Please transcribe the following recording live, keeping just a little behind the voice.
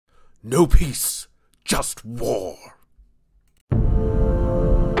No peace, just war.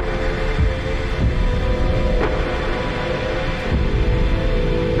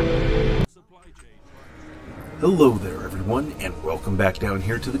 Hello there everyone, and welcome back down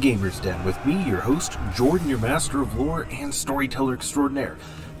here to the Gamer's Den with me, your host, Jordan, your master of lore and storyteller extraordinaire,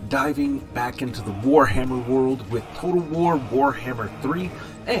 diving back into the Warhammer world with TotalWar Warhammer 3,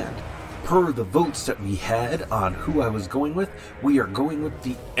 and per the votes that we had on who I was going with, we are going with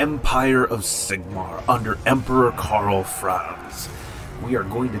the Empire of Sigmar under Emperor Karl Franze. We are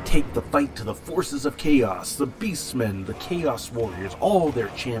going to take the fight to the forces of chaos, the beastmen, the chaos warriors, all their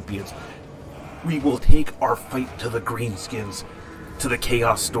champions. We will take our fight to the greenskins, to the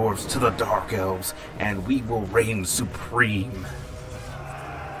chaos dwarves, to the dark elves, and we will reign supreme.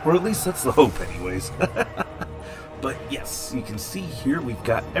 Or at least that's the hope anyways. But yes, you can see here we've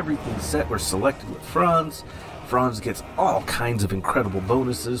got everything set. We're selected with Franz. Franz gets all kinds of incredible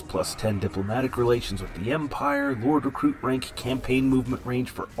bonuses, plus 10 diplomatic relations with the Empire, Lord recruit rank, campaign movement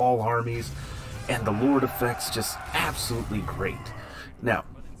range for all armies, and the Lord effects just absolutely great. Now,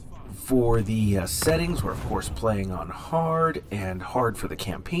 for the settings, we're of course playing on hard, and hard for the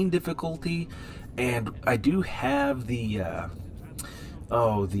campaign difficulty, and I do have the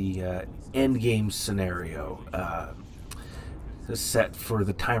end game scenario set for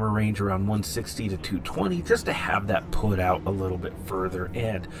the timer range around 160 to 220, just to have that put out a little bit further,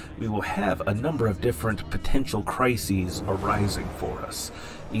 and we will have a number of different potential crises arising for us.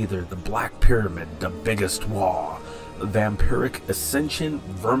 Either the Black Pyramid, the Biggest Wall, Vampiric Ascension,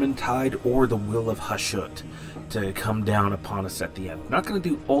 Vermintide, or the Will of Hashut to come down upon us at the end. Not going to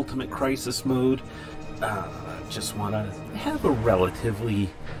do Ultimate Crisis mode, just want to have a relatively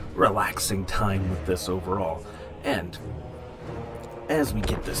relaxing time with this overall. And as we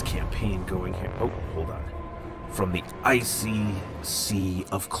get this campaign going here, oh, hold on. From the icy sea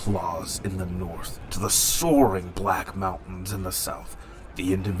of claws in the north to the soaring black mountains in the south,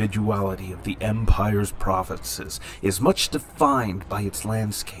 the individuality of the Empire's provinces is much defined by its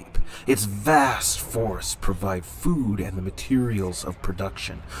landscape. Its vast forests provide food and the materials of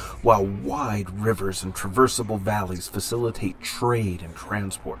production, while wide rivers and traversable valleys facilitate trade and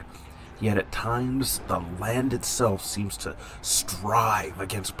transport. Yet at times, the land itself seems to strive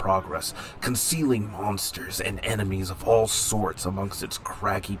against progress, concealing monsters and enemies of all sorts amongst its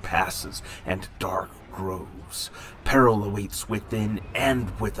craggy passes and dark groves. Peril awaits within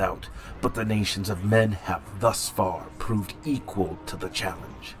and without, but the nations of men have thus far proved equal to the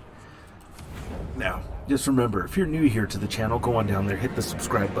challenge. Now, just remember, if you're new here to the channel, go on down there, hit the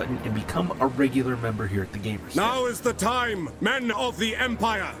subscribe button, and become a regular member here at the Gamers Den. Now is the time, men of the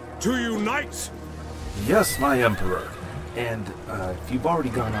Empire, to unite! Yes, my Emperor. And if you've already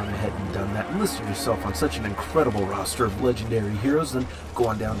gone on ahead and done that and listed yourself on such an incredible roster of legendary heroes, then go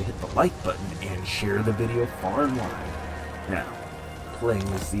on down to hit the like button and share the video far and wide. Now, playing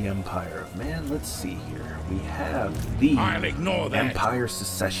as the Empire, man, let's see here. We have the Empire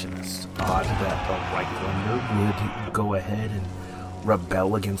Successionists. Odd that a Reiklander would go ahead and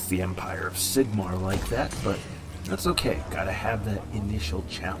rebel against the Empire of Sigmar like that, but that's okay. Gotta have that initial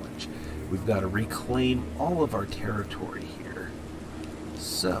challenge. We've got to reclaim all of our territory here.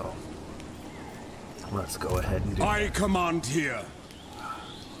 So, let's go ahead and do I command here.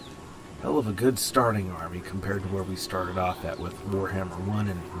 Hell of a good starting army compared to where we started off at with Warhammer 1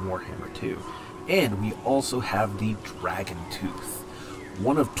 and Warhammer 2. And we also have the Dragon Tooth,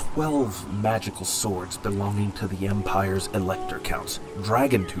 one of 12 magical swords belonging to the Empire's Elector Counts.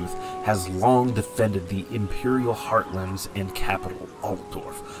 Dragon Tooth has long defended the Imperial heartlands and capital,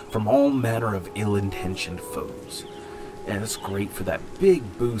 Altdorf, from all manner of ill-intentioned foes. And it's great for that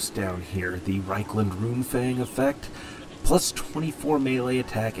big boost down here, the Reikland Runefang effect, plus 24 melee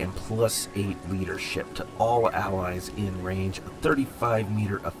attack and plus 8 leadership to all allies in range, a 35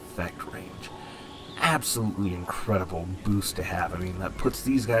 meter effect range. Absolutely incredible boost to have. I mean, that puts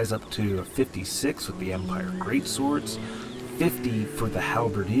these guys up to a 56 with the Empire Greatswords, 50 for the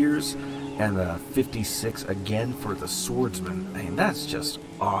Halberdiers, and a 56 again for the Swordsmen. I mean, that's just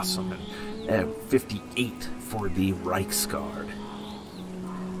awesome. And 58 for the Reiksguard.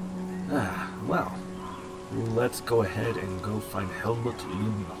 Well, let's go ahead and go find Helmut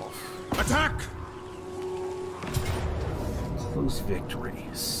Lumhoff. Attack! Close victory.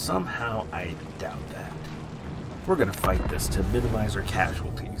 Somehow I doubt that. We're gonna fight this to minimize our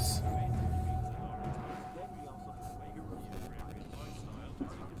casualties.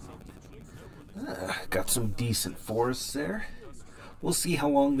 Got some decent forests there. We'll see how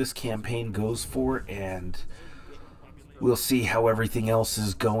long this campaign goes for, and We'll see how everything else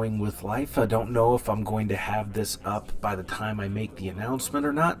is going with life. I don't know if I'm going to have this up by the time I make the announcement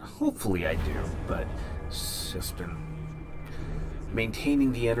or not. Hopefully I do, but it's just been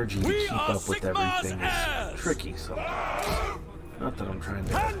maintaining the energy to keep up with everything is tricky sometimes. Not that I'm trying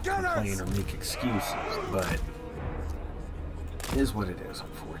to complain or make excuses, but it is what it is,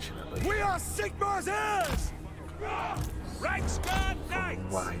 unfortunately. We are Sigmar's heirs! Reikland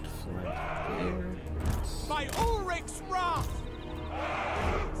Knights! Wide flank there. By Ulrich's wrath!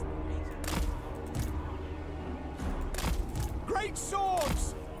 Great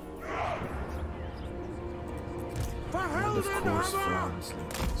swords! For And of course, Heldenhammer! Franz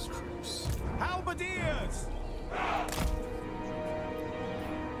leading his troops. Halberdiers!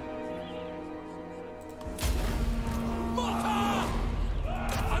 Mortar!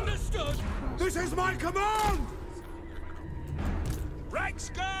 Understood! This is my command!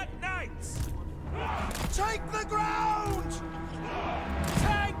 Reikland Knights! Take the ground!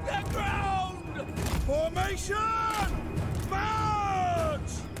 Take the ground! Formation!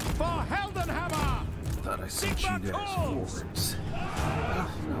 March! For Heldenhammer! Thought I sent you guys forwards.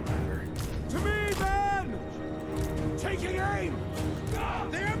 No matter. To me, men! Taking aim!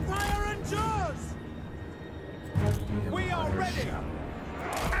 The Empire endures! We are ready!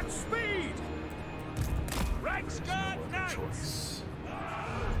 At speed! Reikland Knights! Choice.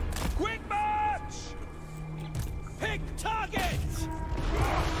 Quick march! Pick target!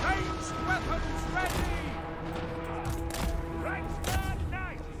 Ranged weapons ready! Reikland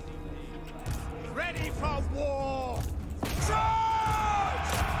Knights! Ready for war!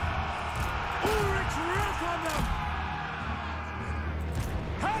 Charge! Ulrich's wrath on them!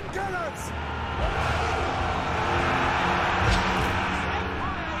 Hand cannons!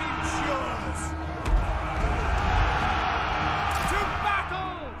 Yours! To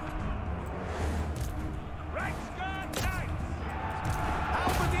battle! Reikland Knights!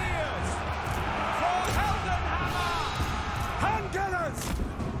 Halberdiers! For Heldenhammer! Hand cannons!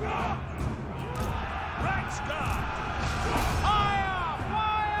 Reikland! Fire!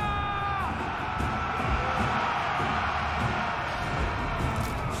 Fire!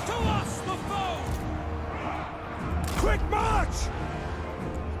 To us the foe! Quick march!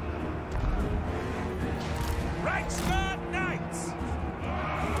 Reikland Knights!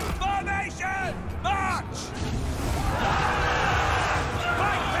 Formation! March!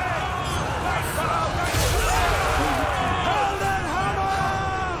 Fight men! Fight for our rights! Heldenhammer!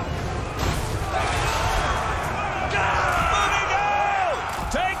 Moving out!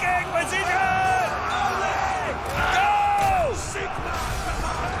 Taking position! Go! Sigmar!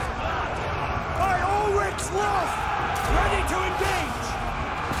 By Ulrich's wrath! Ready to engage!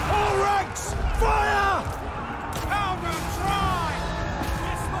 All ranks! Fire! Pound and try!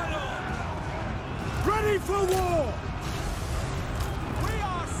 Yes, my lord! Ready for war! We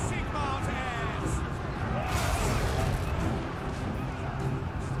are Sigmar's heirs!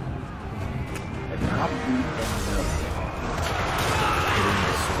 And probably ended up hitting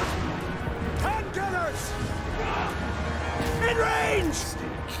the sword Hand gunners! In range!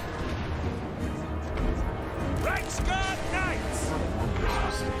 mistake. Reikland Knights!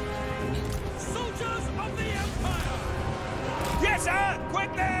 Mistake. Soldiers of the Empire! Yes, sir!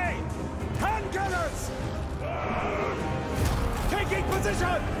 Quickly! Hand gunners! Taking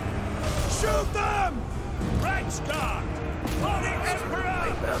position! Shoot them! Reikland! For the Emperor!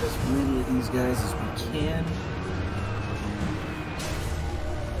 About as many of these guys as we can.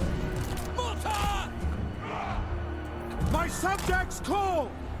 Mortar! My subjects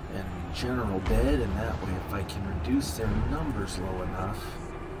call! And general dead, and that way if I can reduce their numbers low enough,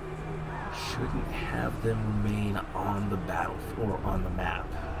 shouldn't have them remain on the battlefield or on the map.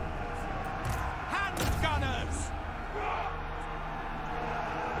 Hand gunners!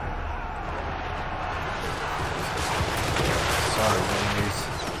 Sorry, guys.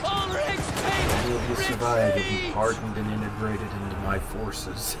 Ulrich's Many of you take survived and retreat! be hardened and integrated into my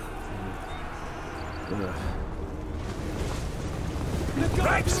forces. Ugh.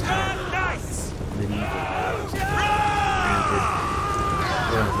 Reikland Knights! Medieval battles.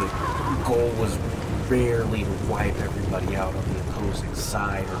 Granted, the goal was rarely to wipe everybody out on the opposing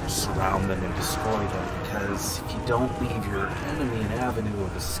side or surround them and destroy them, because if you don't leave your enemy an avenue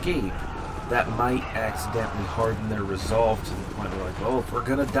of escape, that might accidentally harden their resolve to the point where, like, oh, if we're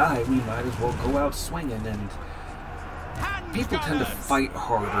gonna die, we might as well go out swinging. And people tend to fight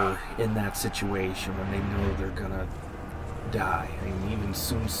harder in that situation when they know they're gonna die. I mean, even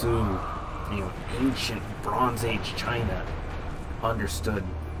Sun Tzu, ancient Bronze Age China understood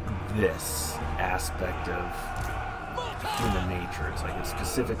this aspect of human nature. It's like it's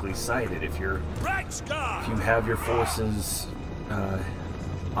specifically cited if you have your forces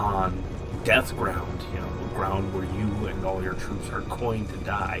on death ground, you know, ground where you and all your troops are going to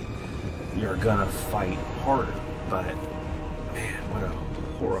die, you're gonna fight harder. But man, what a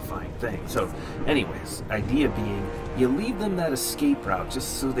horrifying thing. So anyways, idea being, you leave them that escape route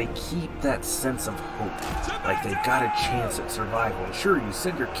just so they keep that sense of hope, like they've got a chance at survival. And sure, you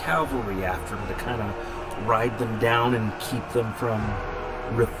send your cavalry after them to kind of ride them down and keep them from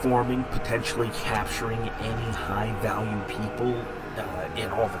reforming, potentially capturing any high value people in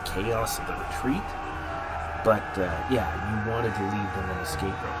all the chaos of the retreat. But yeah, you wanted to leave them an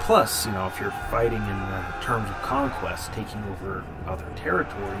escape route. Plus, you know, if you're fighting in terms of conquest, taking over other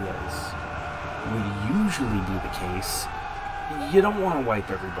territory, as would usually be the case, you don't want to wipe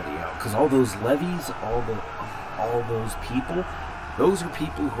everybody out, because all those levies, all those people, those are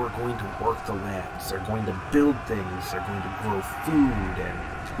people who are going to work the lands. They're going to build things. They're going to grow food and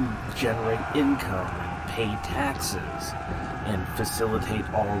to generate income and pay taxes and facilitate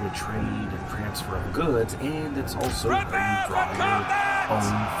all the trade and transfer of goods. And it's also where you draw your own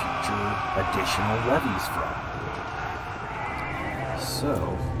future additional levies from. So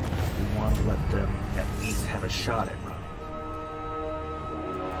we want to let them at least have a shot at running.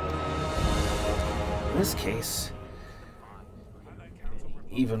 In this case,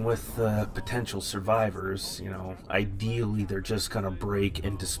 even with potential survivors, you know, ideally they're just going to break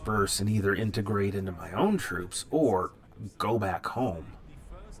and disperse and either integrate into my own troops or go back home.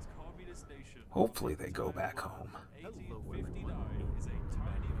 Hopefully they go back home.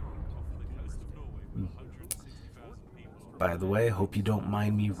 By the way, hope you don't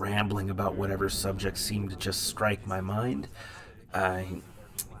mind me rambling about whatever subjects seem to just strike my mind.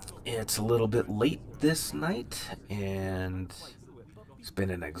 It's a little bit late this night, and it's been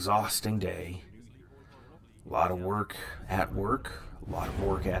an exhausting day. A lot of work at work, a lot of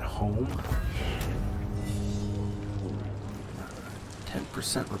work at home.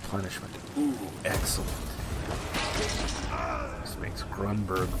 10% replenishment. Ooh, excellent. This makes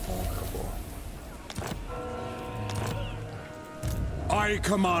Grunberg vulnerable. I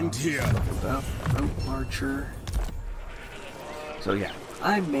command here. About route marcher. So yeah,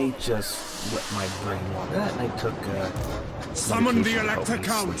 I may just let my brain wander. That and I took summon the Elector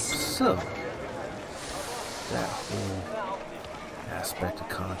Counts. So that whole aspect of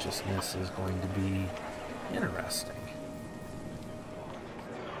consciousness is going to be interesting.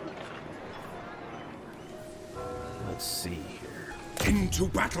 Let's see here. Into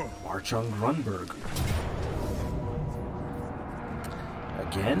battle. March on Grunberg.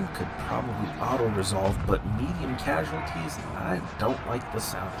 Again, could probably auto-resolve, but medium casualties, I don't like the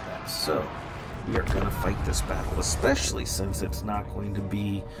sound of that. So, we are going to fight this battle, especially since it's not going to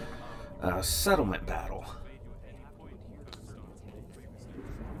be a settlement battle.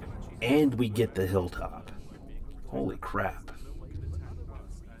 And we get the hilltop. Holy crap.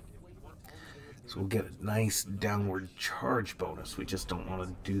 So we'll get a nice downward charge bonus. We just don't want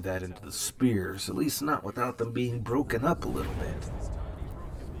to do that into the spears, at least not without them being broken up a little bit.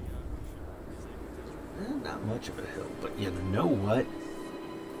 Not much of a hill, but you know what?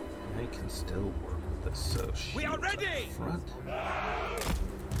 I can still work with this. So we are ready! Front.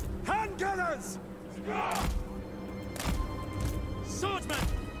 Hand gunners! Swordsmen!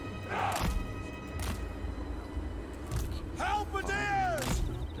 Halberdiers!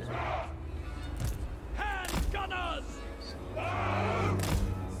 Hand gunners!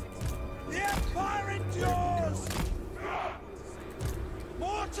 The Empire endures!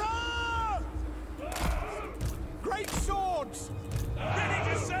 Mortar! Great swords! Ready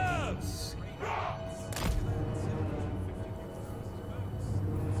to serve!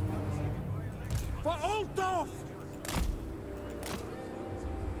 For Altdorf!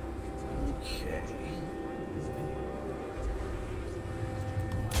 Okay.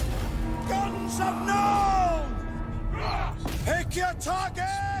 Guns of Nome! Pick your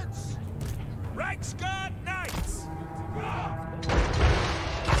targets! Reichsguard Knights!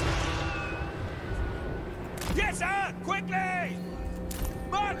 Yes, sir! Quickly!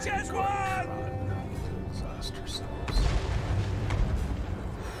 March as one! Exhaust ourselves.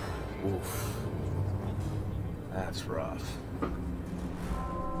 Oof. That's rough.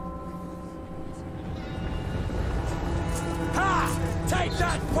 Ha! Take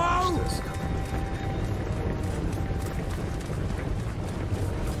that, foe!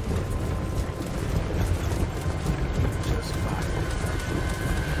 Just fine.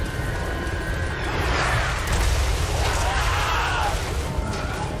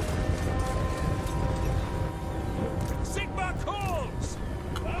 Sigmar calls!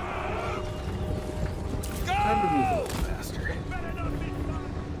 Time to move a little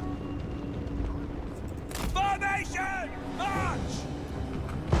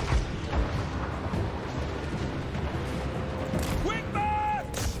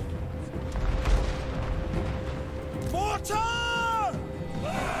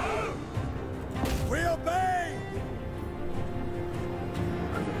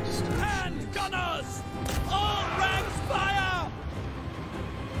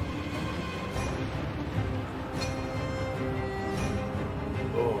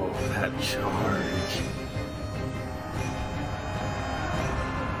charge.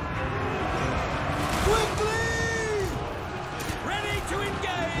 Quickly! Ready to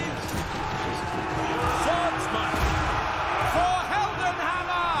engage! Swordsman! For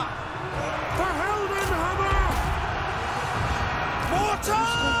Heldenhammer! For Heldenhammer!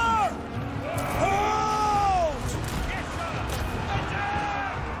 Mortar! Hold! Yes, sir!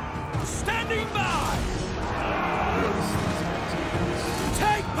 Standing by!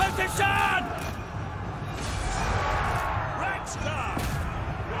 Take position! Reikland!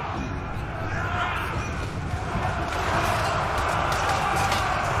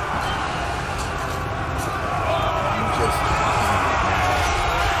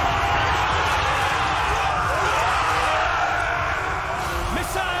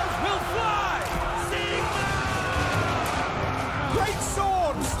 Missiles will fly! Sigmar! Great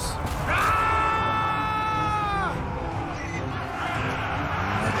swords!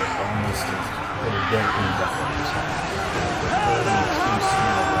 Almost deadly weapons.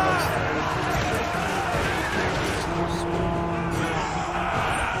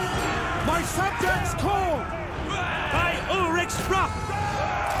 My subjects call! By Ulrich's wrath!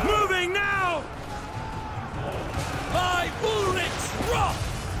 Moving now! By Ulrich's wrath!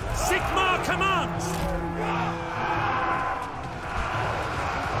 Sigmar commands!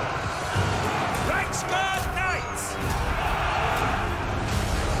 Reichsguard Knights!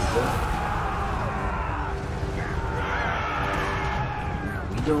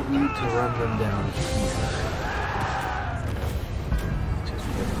 We don't need to run them down here. Just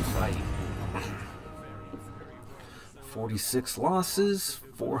let them fight. 46 losses,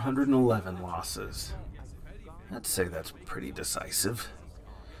 411 losses. I'd say that's pretty decisive.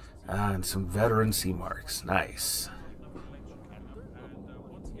 And some veteran C marks. Nice.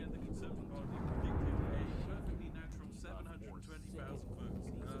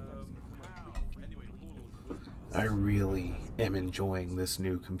 I really am enjoying this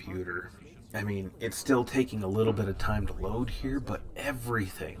new computer. I mean, it's still taking a little bit of time to load here, but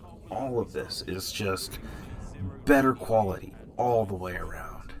everything, all of this is just better quality all the way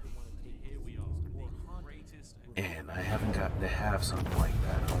around. And I haven't gotten to have something like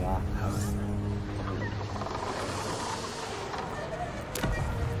that in a long time.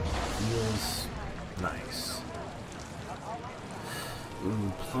 Feels nice.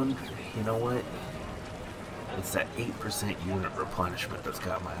 Ooh, plunder. You know what? It's that 8% unit replenishment that's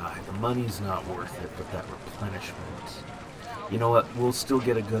got my eye. The money's not worth it, but that replenishment. You know what? We'll still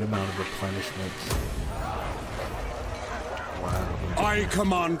get a good amount of replenishment. Wow. I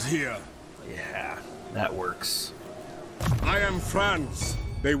command here. Yeah, that works. I am Franz.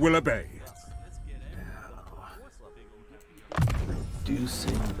 They will obey. Now,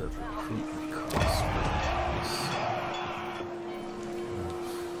 reducing the recruitment cost.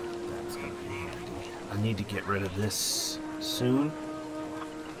 That's gonna be handy. I need to get rid of this soon,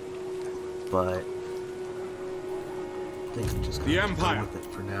 but I think I'm just gonna go with it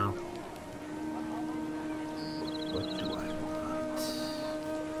for now. What do I want?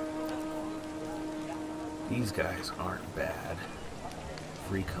 These guys aren't bad.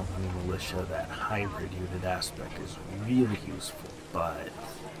 Free company militia, that hybrid unit aspect is really useful, but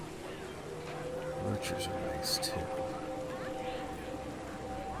archers are nice too.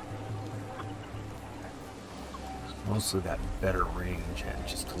 Mostly that better range and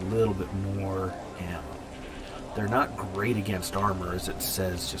just a little bit more ammo. They're not great against armor, as it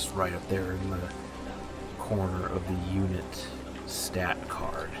says just right up there in the corner of the unit stat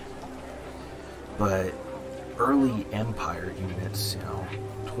card. But early Empire units,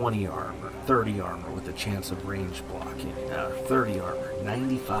 20 armor, 30 armor with a chance of range blocking, 30 armor,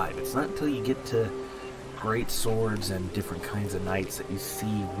 95. It's not until you get to great swords and different kinds of knights that you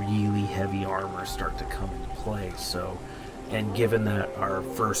see really heavy armor start to come into play. So, and given that our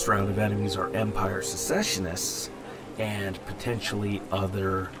first round of enemies are Empire successionists and potentially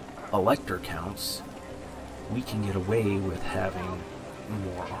other elector counts, we can get away with having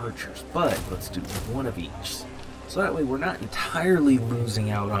more archers. But let's do one of each. So that way we're not entirely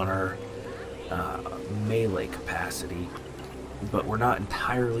losing out on our melee capacity, but we're not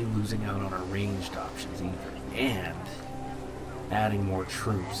entirely losing out on our ranged options either. And adding more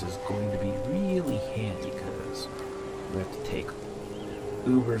troops is going to be really handy because we have to take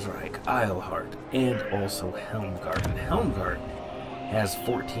Ubersreich, Eilhart, and also Helmgart. And Helmgart has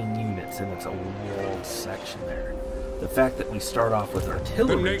 14 units and it's a walled section there. The fact that we start off with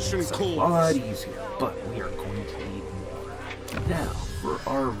artillery is a lot easier, but we are going to need more. Now, for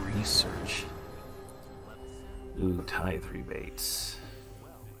our research. Ooh, tithe rebates.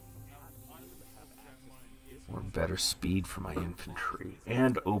 Or better speed for my infantry.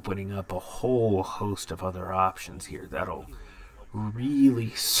 And opening up a whole host of other options here that'll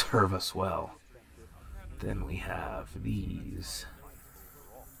really serve us well. Then we have these.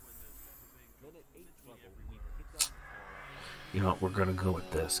 You know what, we're going to go with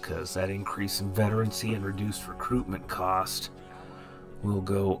this, because that increase in veterancy and reduced recruitment cost will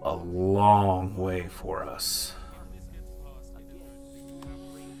go a long way for us.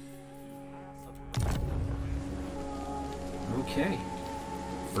 Okay,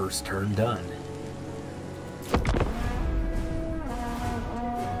 first turn done.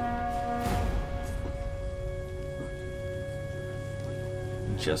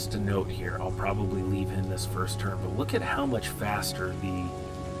 Just a note here, I'll probably leave in this first turn, but look at how much faster the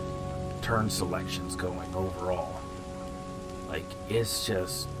turn selection's going overall. Like, it's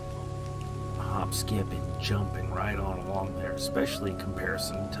just hop, skip, and jumping right on along there, especially in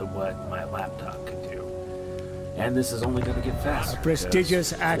comparison to what my laptop can do. And this is only going to get faster. A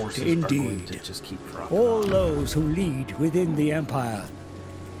prestigious act indeed. To just keep dropping all off. those who lead within the Empire.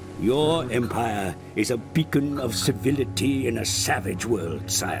 Your empire is a beacon of civility in a savage world,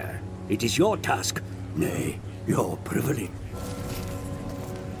 sire. It is your task, nay, your privilege.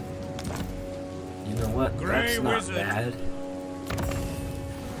 You know what? That's not Wizard. bad.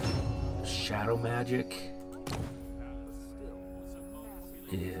 Shadow magic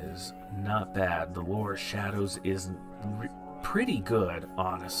is not bad. The lore of shadows is pretty good,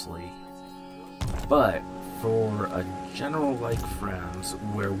 honestly. But for a general like Franz,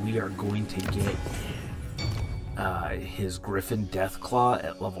 where we are going to get his Griffin Deathclaw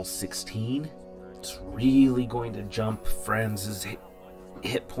at level 16, it's really going to jump Franz's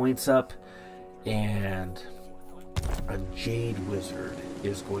hit points up, and a Jade Wizard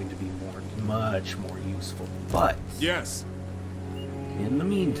is going to be much more useful. But Yes. in the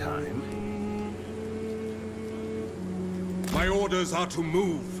meantime, My orders are to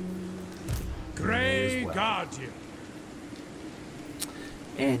move. Grey well. Guardian.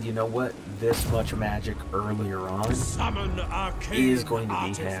 and you know what? This much magic earlier on Summon arcane is going to be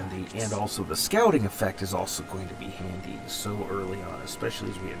artifacts. handy, and also the scouting effect is also going to be handy so early on,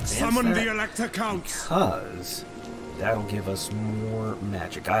 especially as we advance Summon that, the Elector Counts. because that'll give us more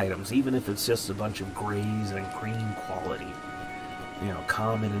magic items, even if it's just a bunch of grays and green quality, you know,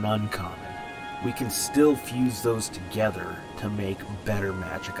 common and uncommon. We can still fuse those together to make better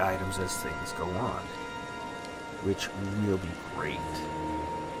magic items as things go on, which will be great.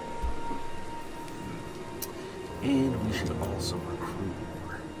 And we should also recruit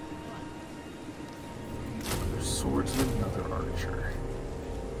more. Another swordsman, another archer.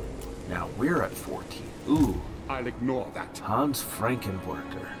 Now we're at 14. Ooh, I'll ignore that. Hans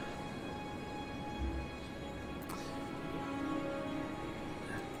Frankenwerter.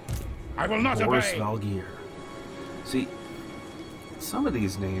 I will not Boris obey. Valgir. See, some of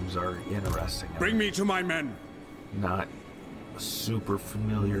these names are interesting. Bring me to my men. Not super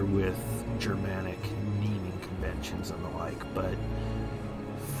familiar with Germanic naming conventions and the like, but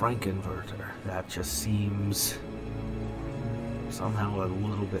Frankenwerter, that just seems somehow a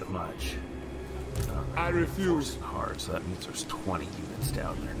little bit much. I refuse. Hard, so that means there's 20 units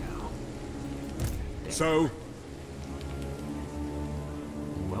down there now. Damn. So,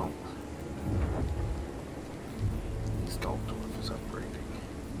 Well, Staldorf is upgrading,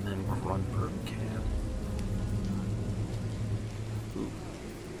 and then Grunberg can.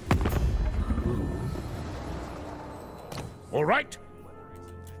 Ooh. All right.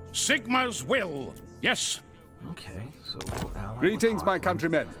 Sigmar's will. Yes. Okay, so we'll ally with Greetings, my Reikland.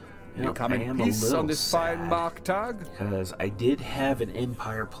 countrymen. You You know, come I in am a peace little on this fine sad, mark tag? because I did have an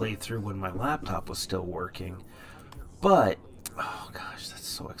Empire playthrough when my laptop was still working, but oh gosh, that's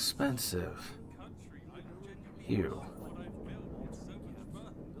so expensive. Ew.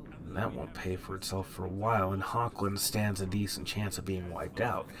 And that won't pay for itself for a while, and Hochland stands a decent chance of being wiped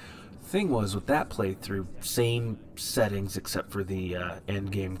out. Thing was, with that playthrough, same settings except for the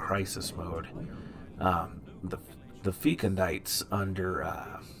endgame crisis mode. The Fecondites under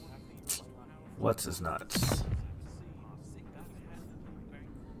what's his nuts?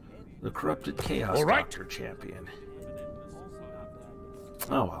 The corrupted Chaos All right. Doctor champion.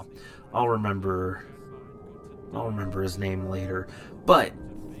 Oh well, I'll remember his name later. But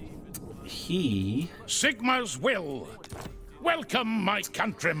he Sigmar's will. Welcome, my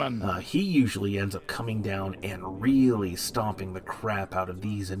countrymen. he usually ends up coming down and really stomping the crap out of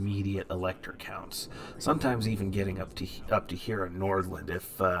these immediate elector counts. Sometimes even getting up to here in Nordland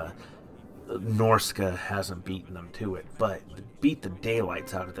if Norska hasn't beaten them to it, but beat the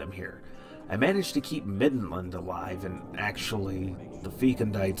daylights out of them here. I managed to keep Midland alive, and actually the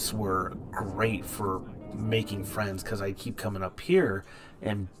Fecondites were great for making friends because I keep coming up here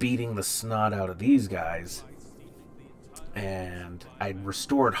and beating the snot out of these guys. And I'd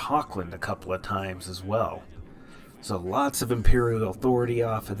restored Hochland a couple of times as well. So lots of Imperial authority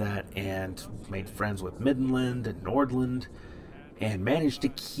off of that, and made friends with Midland and Nordland, and managed to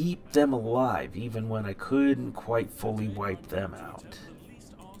keep them alive even when I couldn't quite fully wipe them out,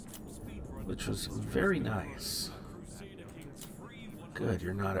 which was very nice. Good,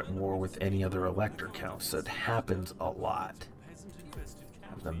 you're not at war with any other elector counts. That happens a lot.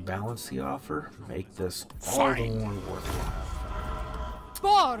 Have them balance the offer, make this all the more worthwhile.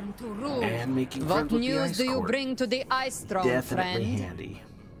 Born to rule. And making what friends with the news Ice do you Court. bring to the Ice Throne, Definitely friend? handy.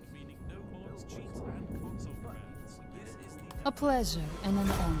 A pleasure and an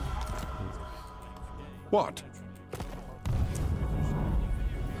honor. What?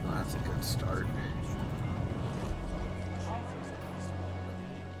 Well, that's a good start.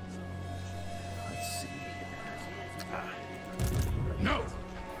 Let's see here. No!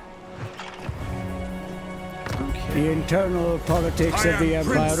 Okay. The internal politics of the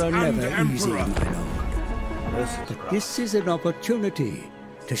Empire are Prince never and easy, Emperor. my lord. This is But rough. this is an opportunity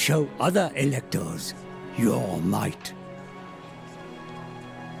to show other electors your might.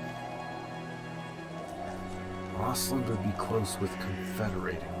 Rossland would be close with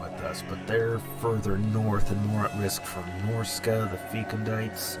confederating with us, but they're further north and more at risk from Norska, the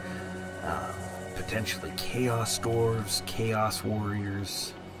Fekondites, potentially Chaos Dwarves, Chaos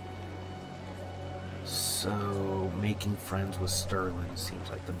Warriors. So making friends with Sterling seems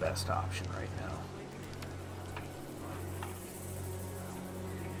like the best option right now.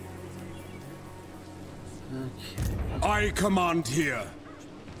 Okay, I command here.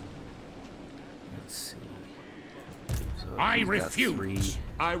 let's see. So I we've got refuse. 3,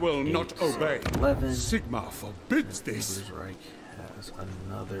 I will 8, not obey. 11. Sigmar forbids this. Reich has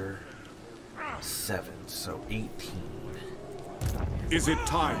another 7, so 18. Is it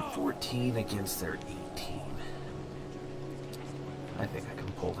time? 14 against their 18. I think I can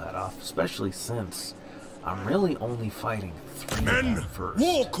pull that off, especially since I'm really only fighting 3 of Men, them first.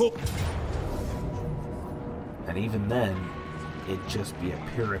 war cook. And even then, it'd just be a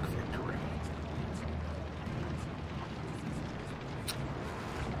Pyrrhic victory.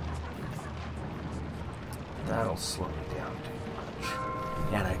 That'll slow me down too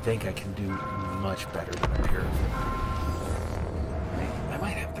much. And I think I can do much better than a Pyrrhic victory. I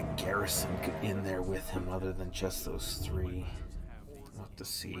might have the garrison in there with him other than just those 3. We'll have to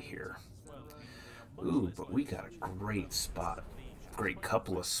see here. Ooh, but we got a great spot. Great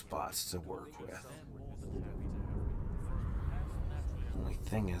couple of spots to work with. Only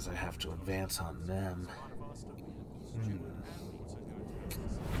thing is I have to advance on them.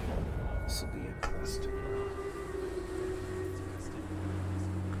 This will be interesting.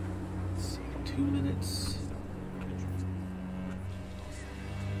 Let's see, 2 minutes.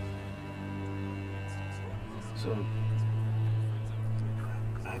 So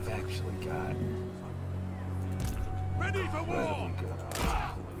I've actually got Ready for war. really good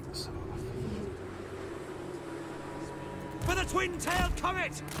on pulling this off. For the twin-tailed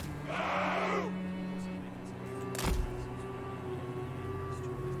comet.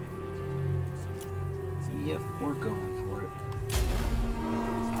 Yep, we're going for it.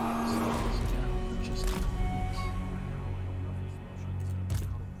 Slow this down just a moment.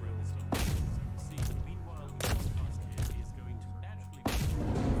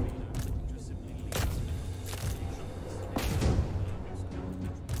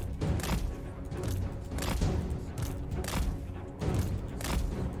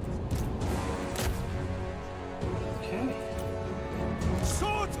 Okay.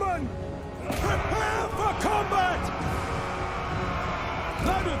 Swordsman, prepare for combat.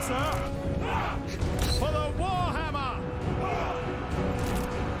 Loaded, sir. For the Warhammer.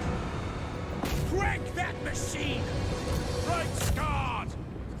 Crank that machine. Reichland.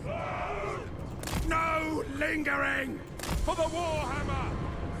 No lingering. For the Warhammer.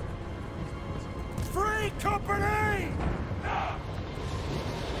 Free company.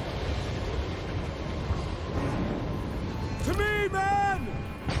 To me, man!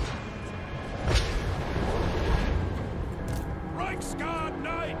 Reichsguard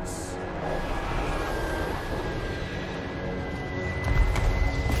Knights!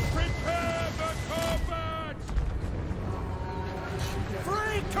 Prepare for combat!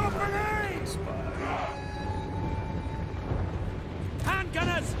 Free company!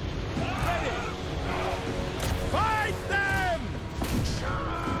 Handgunners! Ready! Fight them!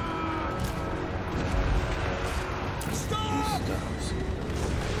 Stop!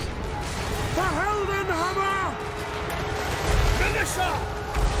 The Heldenhammer! Finisher!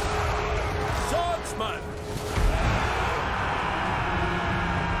 Swordsman!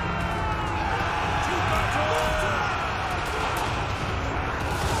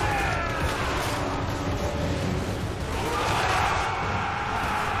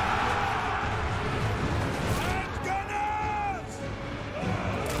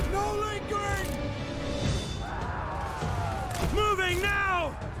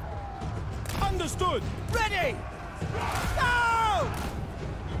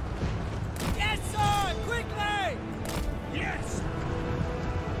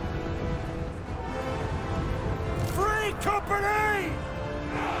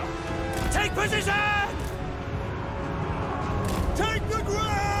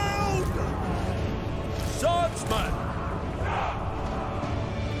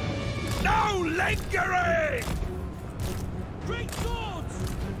 Angering! Great swords!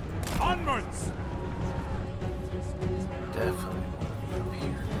 Onwards! Definitely up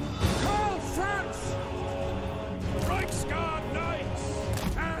here. Karl Franze! Reichsguard Knights!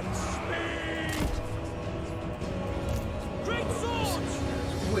 At speed! Great swords!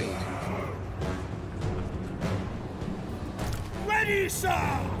 Wait. Ready,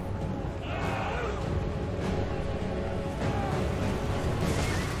 sir!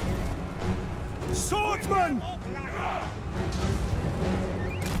 Swordsman!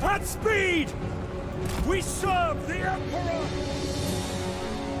 At speed! We serve the Emperor!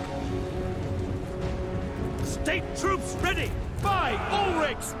 State troops ready! By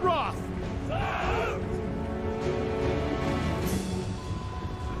Ulrich's wrath!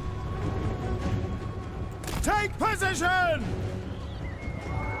 Take position!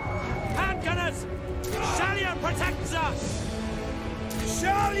 Handgunners! Shalia protects us!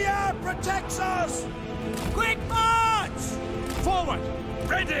 Shalia protects us! Quick march! Forward!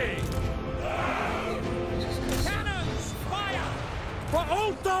 Ready! Cannons! Fire! For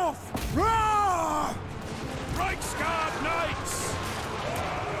Altdorf! Roar! Reichsguard Knights!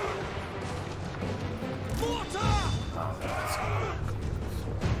 Mortar!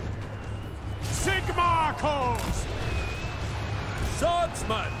 Sigmar calls!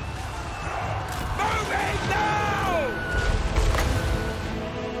 Swordsman! Moving now!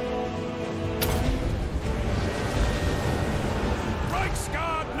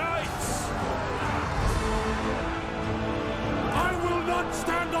 Reichsguard Knights! I will not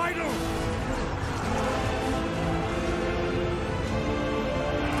stand idle!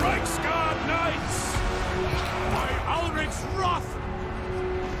 Reichsguard Knights! By Ulrich's wrath!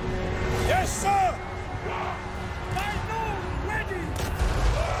 Yes, sir! By noon, ready!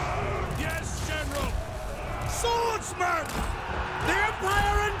 Yes, General! Swordsman! The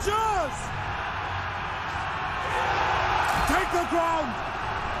Empire endures! Take the ground!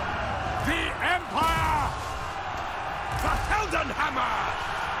 The Empire! The Heldenhammer!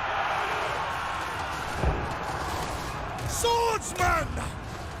 Swordsman!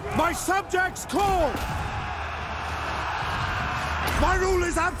 My subjects call! My rule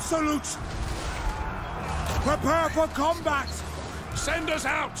is absolute! Prepare for combat! Send us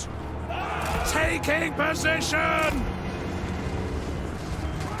out! Taking position!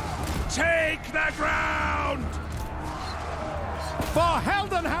 Take the ground! For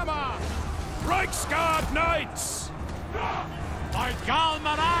Heldenhammer! Reichsguard Knights! By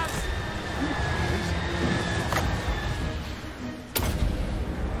Galmaraz!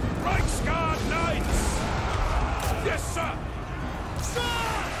 Reichsguard Knights! Yes, sir! Sir!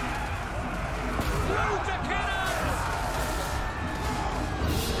 Load the cannons!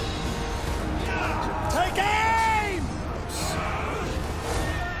 Take aim!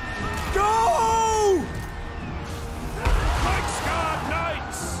 Go! Reichsguard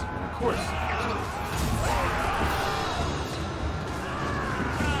Knights! Of course.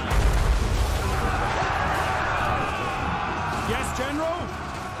 Yes, General?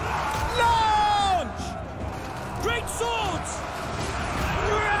 Launch! Great swords!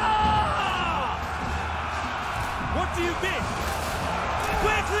 What do you bid?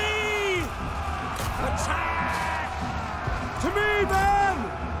 Quickly! Attack! To me, men!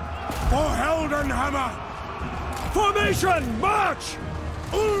 For Heldenhammer! Formation, march!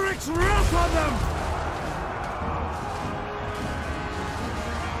 Ulrich's wrath on them!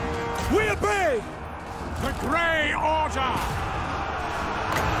 We obey! The Grey Order!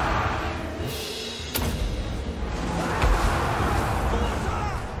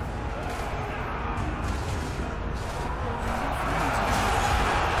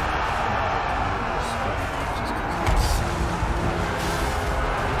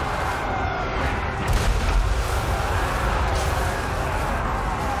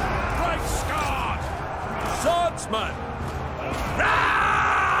 Swordsman!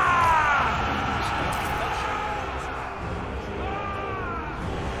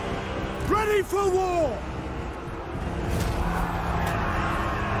 Ready for war!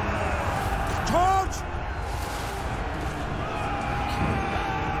 Charge!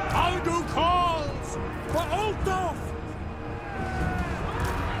 Aldo calls for Altdorf!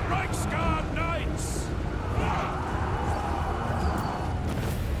 Reichsguard Knights!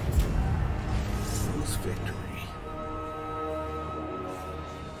 Whose victory?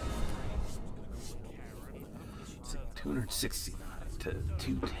 269 to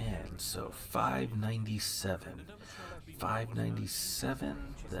 210, so 597. 597,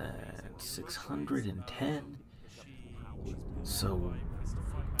 then 610. So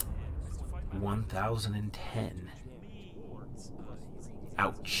 1010.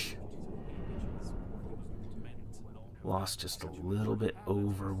 Ouch. lost just a little bit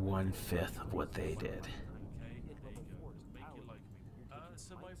over 1/5 of what they did.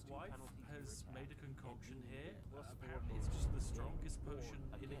 So my wife has made a concoction here. Apparently it's just the strongest potion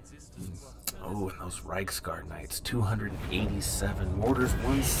in existence. Oh, and those Reichsguard Knights, 287. Mortars,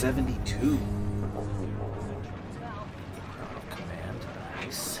 172. Command,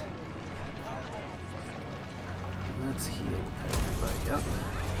 nice. Let's heal everybody up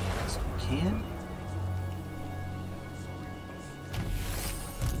as we can.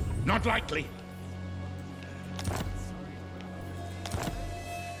 Not likely.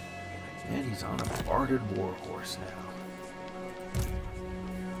 And he's on a barded warhorse now.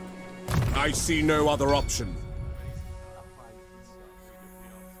 I see no other option.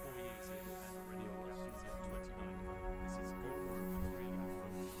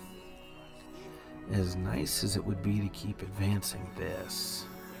 As nice as it would be to keep advancing this,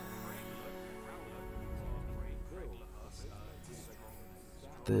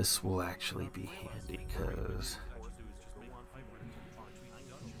 this will actually be handy because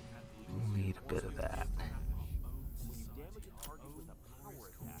we'll need a bit of that.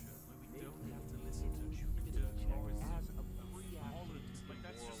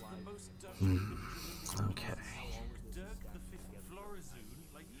 Okay.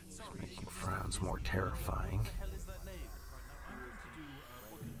 Making Franz more terrifying.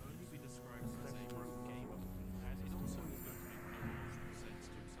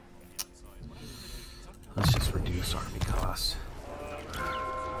 Let's just reduce army costs.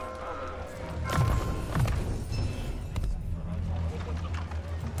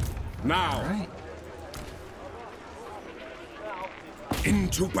 Now, All right.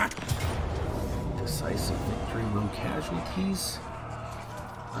 into battle. Decisive victory, low casualties.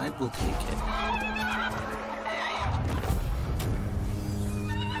 I will take it.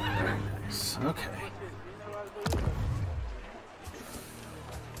 Very nice. Okay.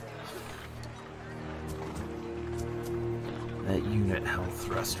 That unit health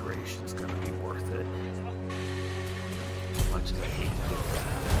restoration is going to be worth it. As much as I hate to do that.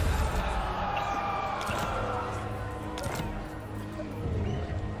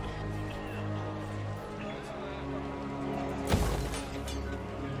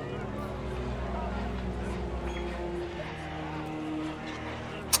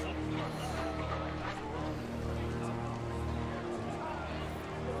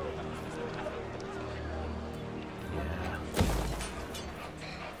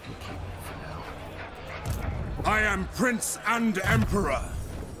 I am Prince and Emperor.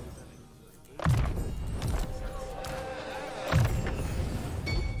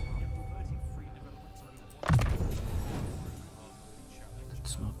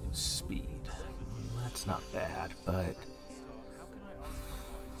 Smoking speed. That's not bad, but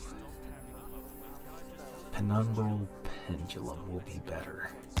penumbral pendulum will be better.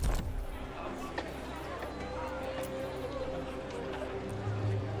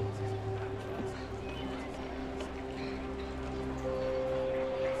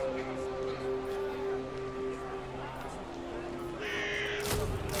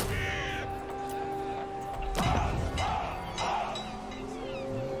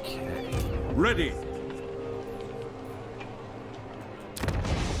 Ready. I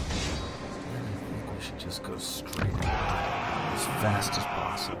think we should just go straight as fast as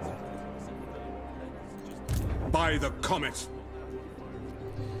possible. By the comet.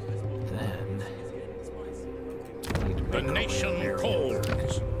 Then we need to The make our nation way to calls.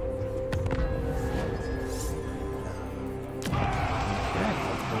 Marienburg.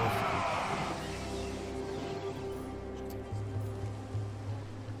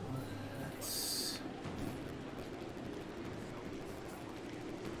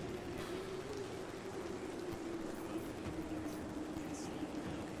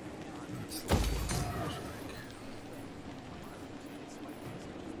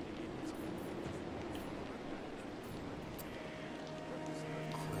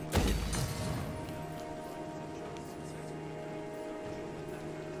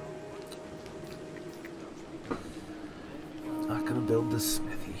 Not gonna build this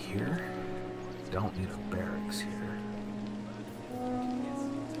smithy here. Don't need a barracks here.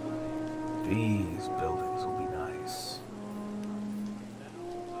 These buildings will be nice.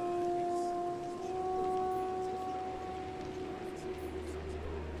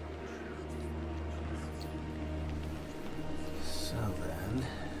 So then,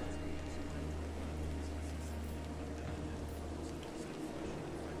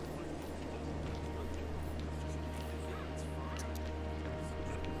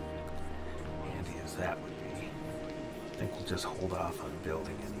 handy as that would be, I think we'll just hold off on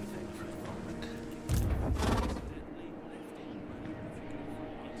building anything for the moment.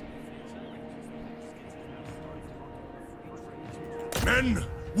 Men,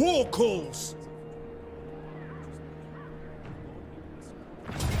 war calls!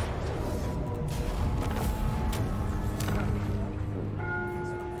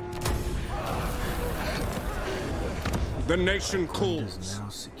 The nation calls. Is now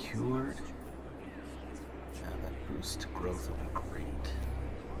secured. And that boost to growth will be great.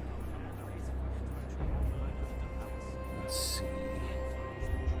 Let's see.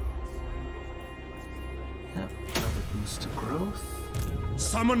 Yep, another boost to growth.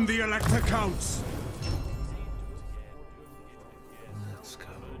 Summon the Elector Counts! Let's go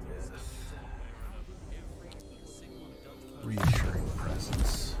with reassuring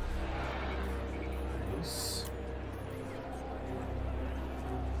presence. Nice.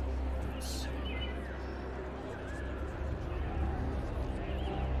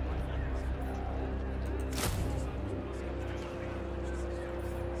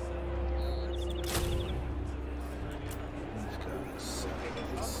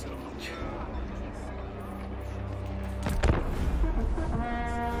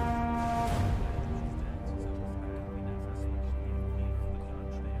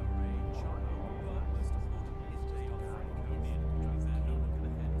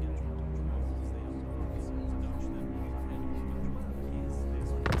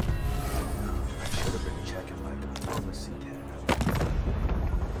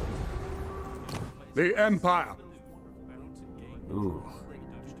 The Empire! Ooh.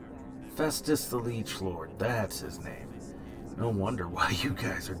 Festus the Leech Lord, that's his name. No wonder why you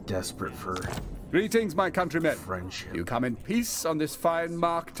guys are desperate for Greetings, my countrymen. friendship. You come in peace on this fine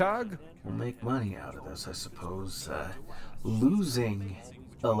Marktag? We'll make money out of this, I suppose. Losing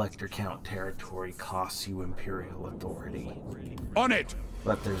Elector Count territory costs you Imperial authority. On it!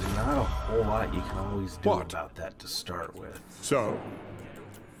 But there's not a whole lot you can always do about that to start with. So,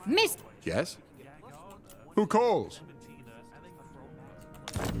 Mist. yes? Who calls?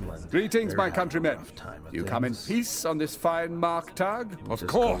 Finland, Greetings, they're my having a countrymen. rough time of You come in things. peace on this fine Marktag? Of Just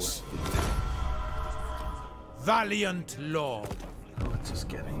course! go with Valiant Lord! the- Oh, it's just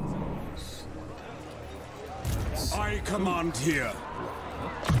getting close. I command here!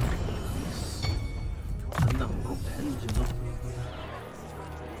 Number pendulum.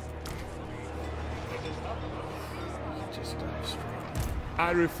 Just dive straight.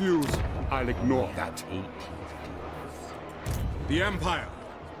 I refuse. I'll ignore that. 18. The Empire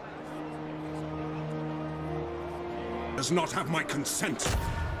does not have my consent.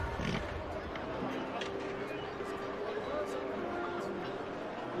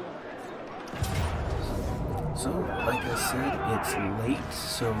 So, like I said, it's late,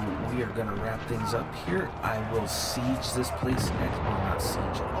 so we are going to wrap things up here. I will siege this place next. Well, not siege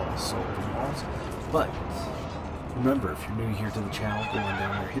at all, assault the walls. But remember, if you're new here to the channel, go on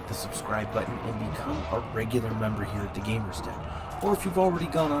down there, hit the subscribe button, and become a regular member here at the Gamers Den. Or if you've already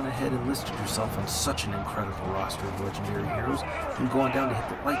gone on ahead and listed yourself on such an incredible roster of legendary heroes, then go on down to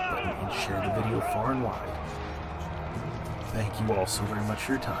hit the like button and share the video far and wide. Thank you all so very much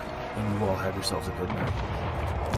for your time, and you all have yourselves a good night.